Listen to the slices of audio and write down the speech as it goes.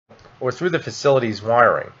or through the facility's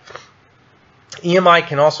wiring. EMI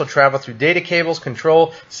can also travel through data cables,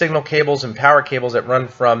 control signal cables, and power cables that run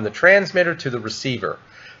from the transmitter to the receiver.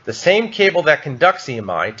 The same cable that conducts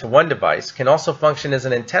EMI to one device can also function as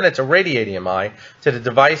an antenna to radiate EMI to the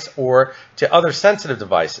device or to other sensitive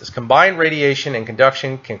devices. Combined radiation and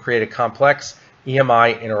conduction can create a complex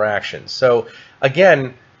EMI interaction. So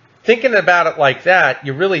again, thinking about it like that,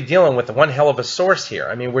 you're really dealing with one hell of a source here.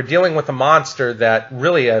 I mean, we're dealing with a monster that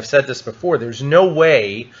really, I've said this before, there's no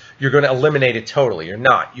way you're going to eliminate it totally. You're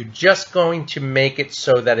not. You're just going to make it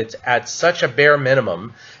so that it's at such a bare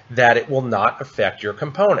minimum that it will not affect your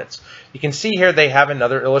components. You can see here they have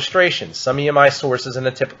another illustration, some EMI sources in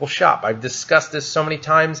a typical shop. I've discussed this so many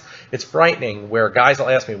times, it's frightening, where guys will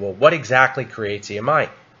ask me, well, what exactly creates EMI?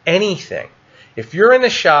 Anything. If you're in the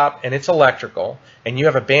shop and it's electrical and you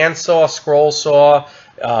have a bandsaw, scroll saw,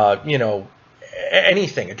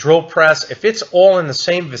 anything, a drill press, if it's all in the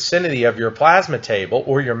same vicinity of your plasma table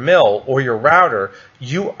or your mill or your router,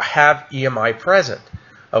 you have EMI present.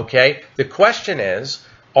 Okay? The question is,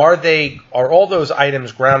 are all those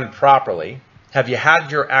items grounded properly? Have you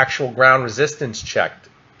had your actual ground resistance checked?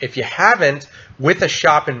 If you haven't, with a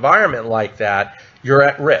shop environment like that, you're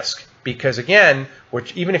at risk. Because again,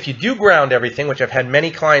 even if you do ground everything, which I've had many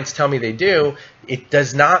clients tell me they do, it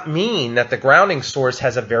does not mean that the grounding source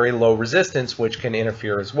has a very low resistance, which can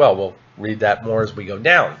interfere as well. We'll read that more as we go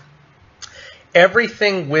down.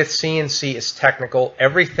 Everything with CNC is technical.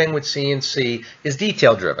 Everything with CNC is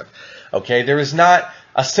detail driven. Okay, there is not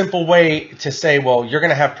a simple way to say, well, you're going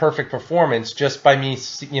to have perfect performance just by me,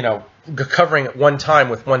 covering it one time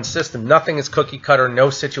with one system. Nothing is cookie cutter. No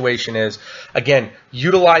situation is. Again,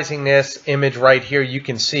 utilizing this image right here, you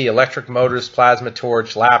can see electric motors, plasma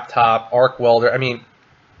torch, laptop, arc welder. I mean,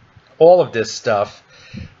 all of this stuff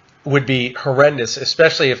would be horrendous,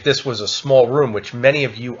 especially if this was a small room, which many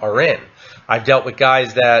of you are in. I've dealt with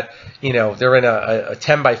guys that, they're in a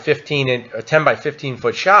 10 by 15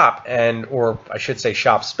 foot shop, or I should say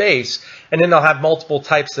shop space, and then they'll have multiple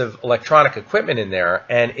types of electronic equipment in there,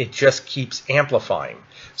 and it just keeps amplifying.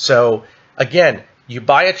 So again, you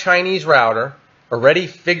buy a Chinese router, already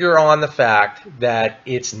figure on the fact that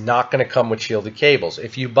it's not going to come with shielded cables.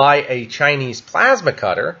 If you buy a Chinese plasma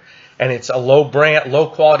cutter and it's a low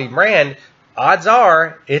quality brand, odds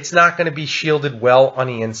are it's not going to be shielded well on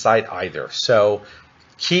the inside either. So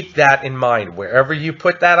keep that in mind. Wherever you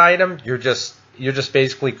put that item, you're just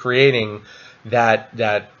basically creating that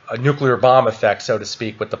a nuclear bomb effect, so to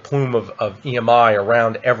speak, with the plume of EMI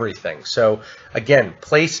around everything. So again,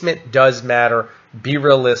 placement does matter. Be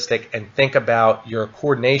realistic and think about your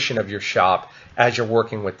coordination of your shop as you're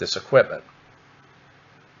working with this equipment.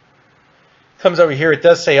 Comes over here, it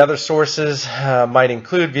does say other sources might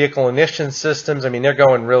include vehicle ignition systems. I mean, they're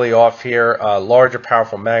going really off here. Larger,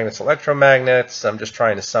 powerful magnets, electromagnets. I'm just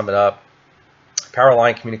trying to sum it up. Power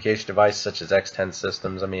line communication devices such as X10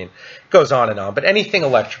 systems. I mean, it goes on and on. But anything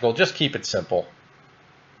electrical, just keep it simple.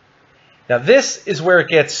 Now, this is where it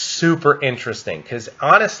gets super interesting because,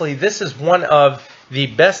 honestly, this is one of the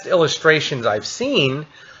best illustrations I've seen.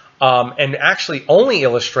 And actually only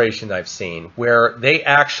illustration I've seen where they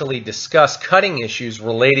actually discuss cutting issues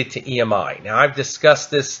related to EMI. Now, I've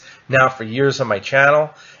discussed this now for years on my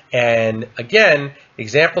channel, and again,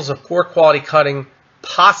 examples of poor quality cutting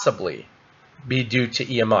possibly be due to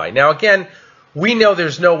EMI. Now, again, we know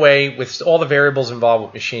there's no way with all the variables involved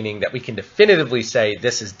with machining that we can definitively say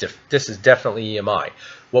this is definitely EMI.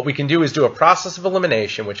 What we can do is do a process of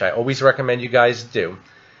elimination, which I always recommend you guys do.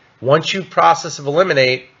 Once you process of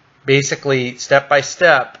eliminate, basically step by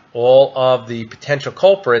step, all of the potential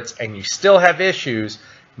culprits, and you still have issues,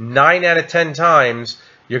 9 out of 10 times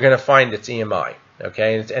you're going to find it's EMI.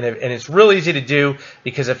 Okay, and it's real easy to do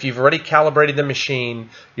because if you've already calibrated the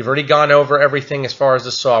machine, you've already gone over everything as far as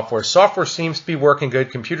the software. Software seems to be working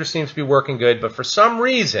good, computer seems to be working good, but for some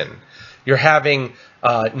reason you're having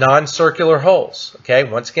non-circular holes. Okay,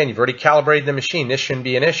 once again, you've already calibrated the machine. This shouldn't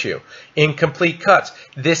be an issue. Incomplete cuts.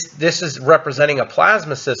 This is representing a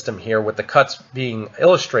plasma system here with the cuts being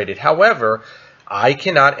illustrated. However, I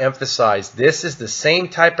cannot emphasize this is the same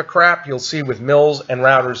type of crap you'll see with mills and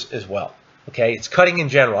routers as well. Okay, it's cutting in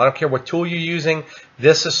general. I don't care what tool you're using.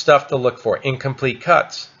 This is stuff to look for. Incomplete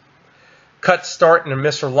cuts. Cuts start and are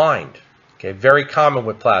misaligned. Okay, very common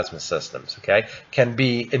with plasma systems. Okay, can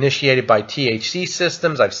be initiated by THC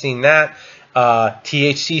systems. I've seen that.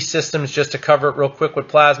 THC systems, just to cover it real quick with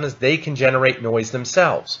plasmas, they can generate noise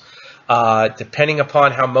themselves. Depending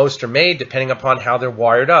upon how most are made, depending upon how they're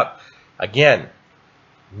wired up. Again,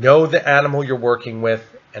 know the animal you're working with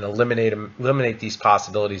and eliminate these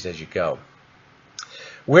possibilities as you go.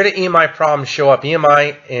 Where do EMI problems show up?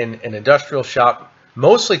 EMI in an industrial shop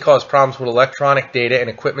mostly cause problems with electronic data and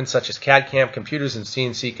equipment such as CAD/CAM computers and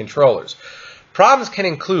CNC controllers. Problems can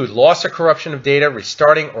include loss or corruption of data,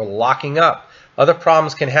 restarting, or locking up. Other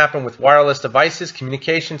problems can happen with wireless devices,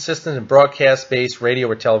 communication systems, and broadcast-based radio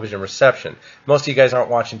or television reception. Most of you guys aren't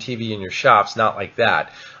watching TV in your shops, not like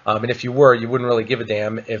that. And if you were, you wouldn't really give a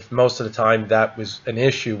damn if most of the time that was an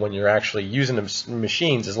issue when you're actually using the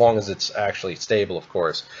machines, as long as it's actually stable, of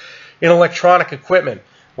course. In electronic equipment,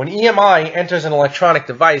 when EMI enters an electronic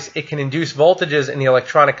device, it can induce voltages in the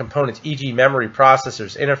electronic components, e.g. memory,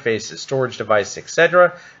 processors, interfaces, storage devices,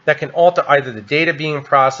 etc., that can alter either the data being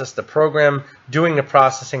processed, the program doing the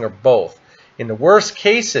processing, or both. In the worst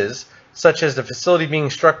cases, such as the facility being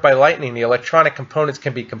struck by lightning, the electronic components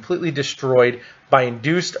can be completely destroyed by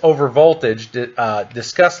induced overvoltage.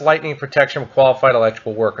 Discuss lightning protection with qualified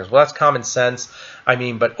electrical workers. Well, that's common sense.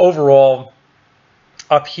 But overall,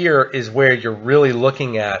 up here is where you're really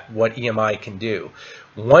looking at what EMI can do.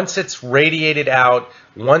 Once it's radiated out,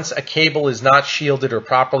 once a cable is not shielded or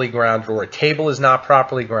properly grounded, or a table is not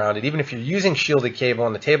properly grounded, even if you're using shielded cable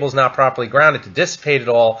and the table is not properly grounded to dissipate it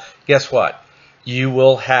all, guess what? You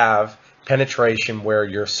will have penetration where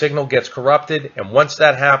your signal gets corrupted, and once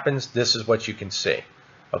that happens, this is what you can see.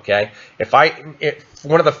 Okay? If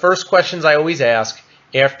one of the first questions I always ask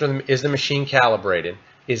after is the machine calibrated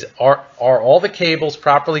is are all the cables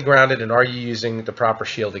properly grounded, and are you using the proper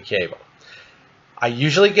shielded cable? I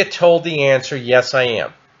usually get told the answer, yes, I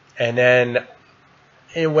am. And then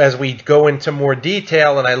as we go into more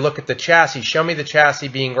detail and I look at the chassis, show me the chassis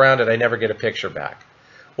being grounded, I never get a picture back.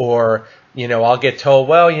 Or, I'll get told,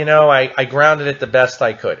 well, I grounded it the best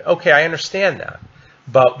I could. Okay, I understand that.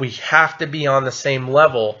 But we have to be on the same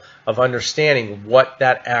level of understanding what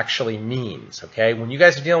that actually means, okay? When you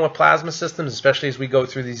guys are dealing with plasma systems, especially as we go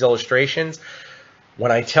through these illustrations,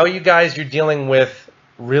 when I tell you guys you're dealing with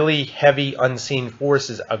really heavy unseen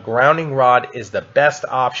forces, a grounding rod is the best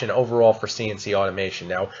option overall for CNC automation.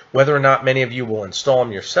 Now, whether or not many of you will install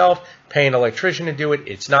them yourself, pay an electrician to do it,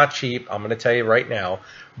 it's not cheap, I'm going to tell you right now,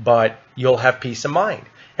 but you'll have peace of mind.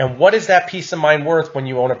 And what is that peace of mind worth when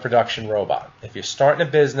you own a production robot? If you're starting a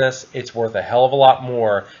business, it's worth a hell of a lot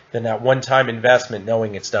more than that one-time investment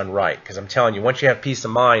knowing it's done right. Because I'm telling you, once you have peace of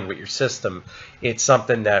mind with your system, it's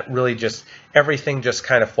something that really just, everything just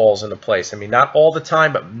kind of falls into place. Not all the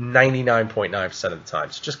time, but 99.9% of the time.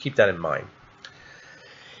 So just keep that in mind.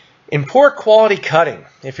 In poor quality cutting,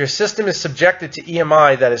 if your system is subjected to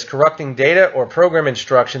EMI that is corrupting data or program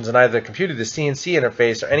instructions in either the computer, the CNC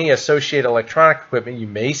interface, or any associated electronic equipment, you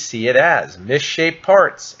may see it as misshaped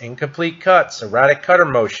parts, incomplete cuts, erratic cutter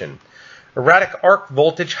motion, erratic arc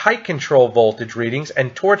voltage, height control voltage readings,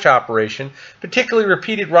 and torch operation, particularly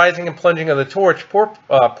repeated rising and plunging of the torch,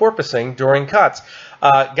 porpoising during cuts.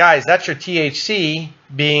 Guys, that's your THC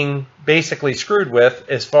being basically screwed with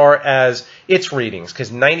as far as its readings,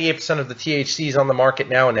 because 98% of the THCs on the market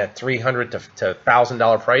now in that $300 to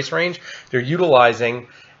 $1,000 price range, they're utilizing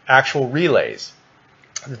actual relays.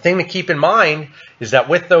 The thing to keep in mind is that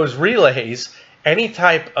with those relays, any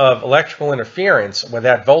type of electrical interference, where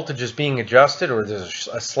that voltage is being adjusted or there's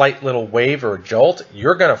a slight little wave or a jolt,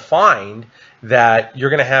 you're going to find that you're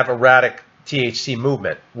going to have erratic THC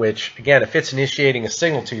movement, which, again, if it's initiating a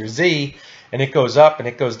signal to your Z and it goes up and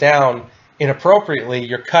it goes down inappropriately,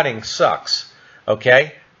 your cutting sucks.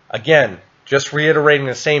 Okay? Again, just reiterating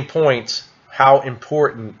the same points, how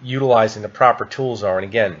important utilizing the proper tools are. And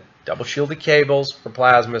again, double shielded cables for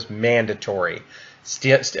plasmas, mandatory.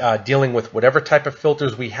 Dealing with whatever type of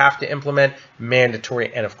filters we have to implement,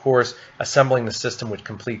 mandatory. And of course, assembling the system with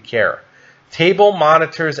complete care. Table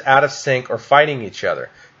monitors out of sync or fighting each other.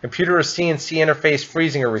 Computer or CNC interface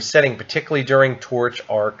freezing or resetting, particularly during torch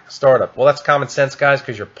arc startup. Well, that's common sense, guys,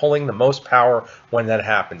 because you're pulling the most power when that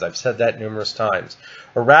happens. I've said that numerous times.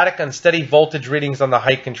 Erratic, unsteady voltage readings on the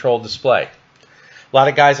height control display. A lot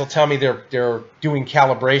of guys will tell me they're doing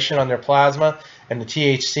calibration on their plasma, and the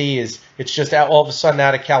THC it's just all of a sudden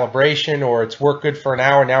out of calibration, or it's worked good for an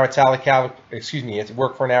hour, now it's out of it's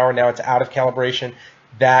worked for an hour, now it's out of calibration.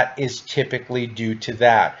 That is typically due to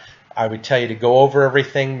that. I would tell you to go over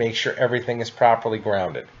everything, make sure everything is properly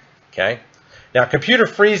grounded. Okay? Now, computer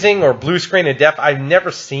freezing or blue screen of death, I've never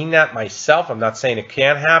seen that myself. I'm not saying it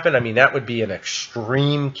can't happen. That would be an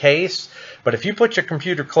extreme case. But if you put your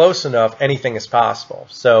computer close enough, anything is possible.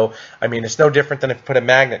 So, it's no different than if you put a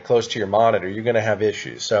magnet close to your monitor. You're going to have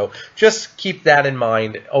issues. So just keep that in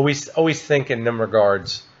mind. Always think in them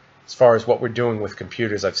regards as far as what we're doing with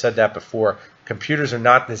computers. I've said that before. Computers are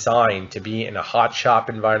not designed to be in a hot shop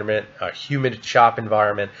environment, a humid shop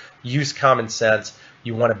environment. Use common sense.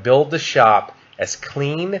 You want to build the shop as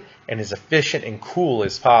clean and as efficient and cool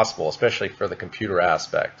as possible, especially for the computer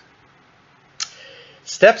aspect.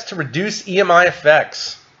 Steps to reduce EMI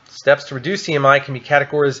effects. Steps to reduce EMI can be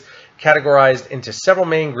categorized into several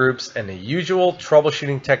main groups, and the usual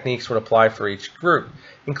troubleshooting techniques would apply for each group,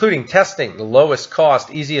 including testing the lowest cost,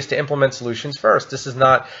 easiest to implement solutions first. This is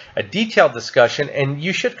not a detailed discussion, and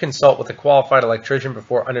you should consult with a qualified electrician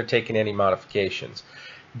before undertaking any modifications.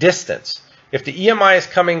 Distance. If the EMI is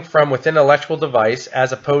coming from within an electrical device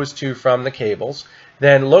as opposed to from the cables,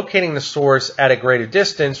 then locating the source at a greater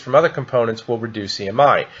distance from other components will reduce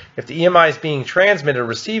EMI. If the EMI is being transmitted or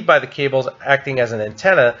received by the cables acting as an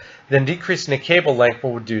antenna, then decreasing the cable length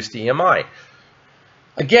will reduce the EMI.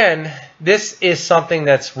 Again, this is something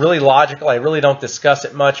that's really logical. I really don't discuss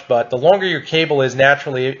it much, but the longer your cable is,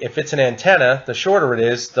 naturally, if it's an antenna, the shorter it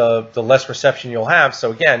is, the less reception you'll have.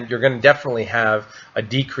 So again, you're going to definitely have a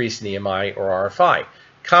decrease in EMI or RFI.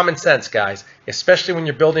 Common sense, guys, especially when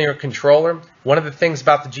you're building a controller. One of the things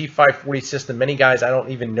about the G540 system, many guys, I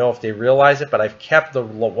don't even know if they realize it, but I've kept the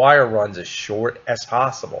wire runs as short as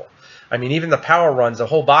possible. I mean, even the power runs, the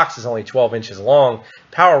whole box is only 12 inches long.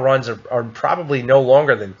 Power runs are probably no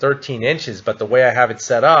longer than 13 inches, but the way I have it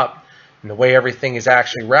set up and the way everything is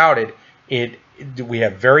actually routed, we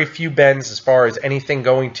have very few bends as far as anything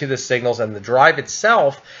going to the signals, and the drive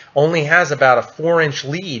itself only has about a 4-inch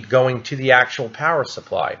lead going to the actual power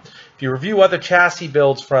supply. If you review other chassis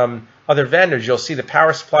builds from other vendors, you'll see the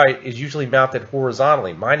power supply is usually mounted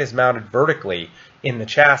horizontally. Mine is mounted vertically in the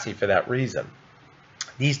chassis for that reason.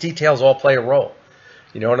 These details all play a role.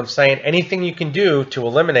 You know what I'm saying? Anything you can do to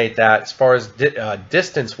eliminate that as far as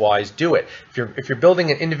distance-wise, do it. If you're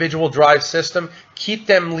building an individual drive system, keep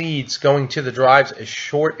them leads going to the drives as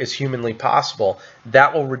short as humanly possible.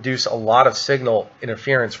 That will reduce a lot of signal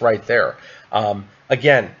interference right there.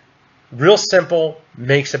 Again, real simple,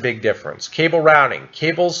 makes a big difference. Cable routing.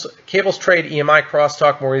 Cables trade EMI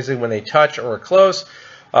crosstalk more easily when they touch or are close.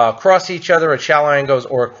 Cross each other at shallow angles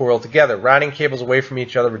or coil together. Routing cables away from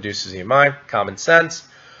each other reduces EMI. Common sense.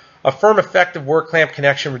 A firm, effective work clamp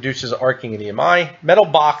connection reduces arcing in EMI. Metal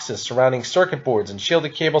boxes surrounding circuit boards and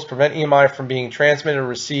shielded cables prevent EMI from being transmitted or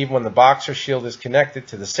received when the box or shield is connected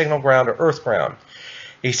to the signal ground or earth ground.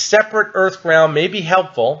 A separate earth ground may be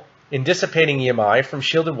helpful in dissipating EMI from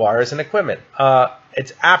shielded wires and equipment.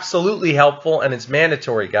 It's absolutely helpful, and it's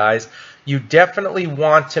mandatory, guys. You definitely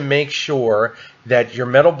want to make sure that your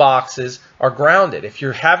metal boxes are grounded. If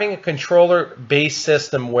you're having a controller-based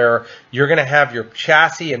system where you're going to have your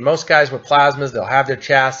chassis, and most guys with plasmas, they'll have their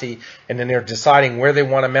chassis, and then they're deciding where they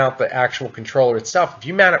want to mount the actual controller itself. If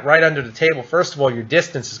you mount it right under the table, first of all, your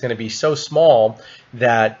distance is going to be so small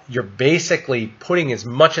that you're basically putting as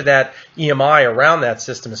much of that EMI around that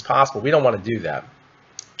system as possible. We don't want to do that.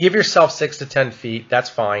 Give yourself 6 to 10 feet. That's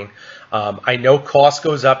fine. I know cost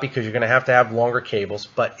goes up because you're going to have longer cables,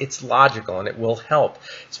 but it's logical and it will help.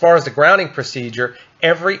 As far as the grounding procedure,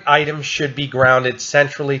 every item should be grounded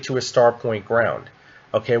centrally to a star point ground.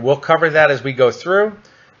 Okay, we'll cover that as we go through,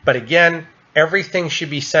 but again, everything should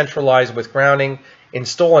be centralized with grounding.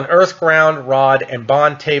 Install an earth ground rod and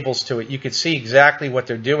bond tables to it. You can see exactly what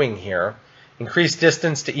they're doing here. Increase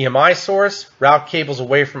distance to EMI source, route cables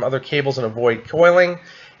away from other cables and avoid coiling.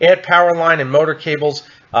 Add power line and motor cables,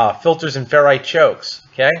 filters, and ferrite chokes.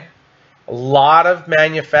 Okay, a lot of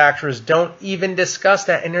manufacturers don't even discuss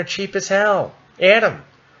that, and they're cheap as hell. Add them.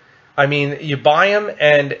 I mean, you buy them,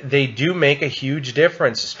 and they do make a huge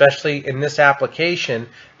difference, especially in this application.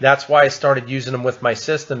 That's why I started using them with my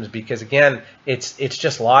systems, because again, it's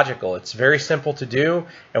just logical. It's very simple to do,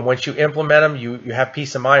 and once you implement them, you have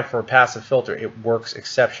peace of mind for a passive filter. It works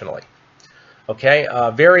exceptionally. Okay,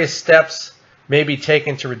 various steps may be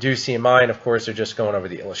taken to reduce EMI, and of course, they're just going over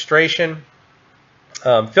the illustration.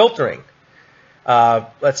 Filtering.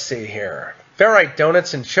 Let's see here. Ferrite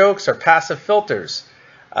donuts and chokes are passive filters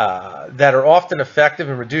that are often effective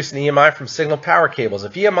in reducing EMI from signal power cables.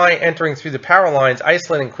 If EMI entering through the power lines,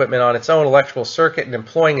 isolating equipment on its own electrical circuit, and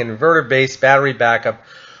employing an inverter-based battery backup,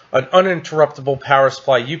 an uninterruptible power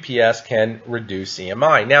supply UPS can reduce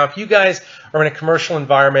EMI. Now, if you guys are in a commercial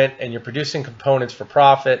environment and you're producing components for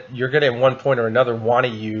profit, you're going to at one point or another want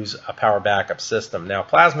to use a power backup system. Now,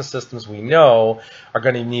 plasma systems, we know, are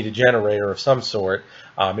going to need a generator of some sort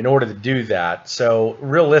in order to do that. So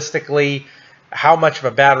realistically, How much of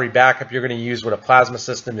a battery backup you're going to use with a plasma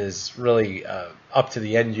system is really up to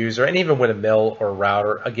the end user, and even with a mill or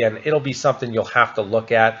router. Again, it'll be something you'll have to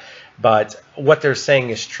look at, but what they're saying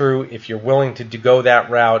is true. If you're willing to go that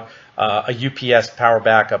route, a UPS power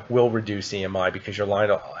backup will reduce EMI because your line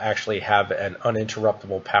will actually have an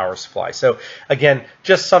uninterruptible power supply. So again,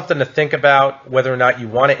 just something to think about whether or not you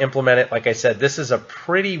want to implement it. Like I said, this is a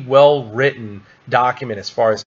pretty well written document as far as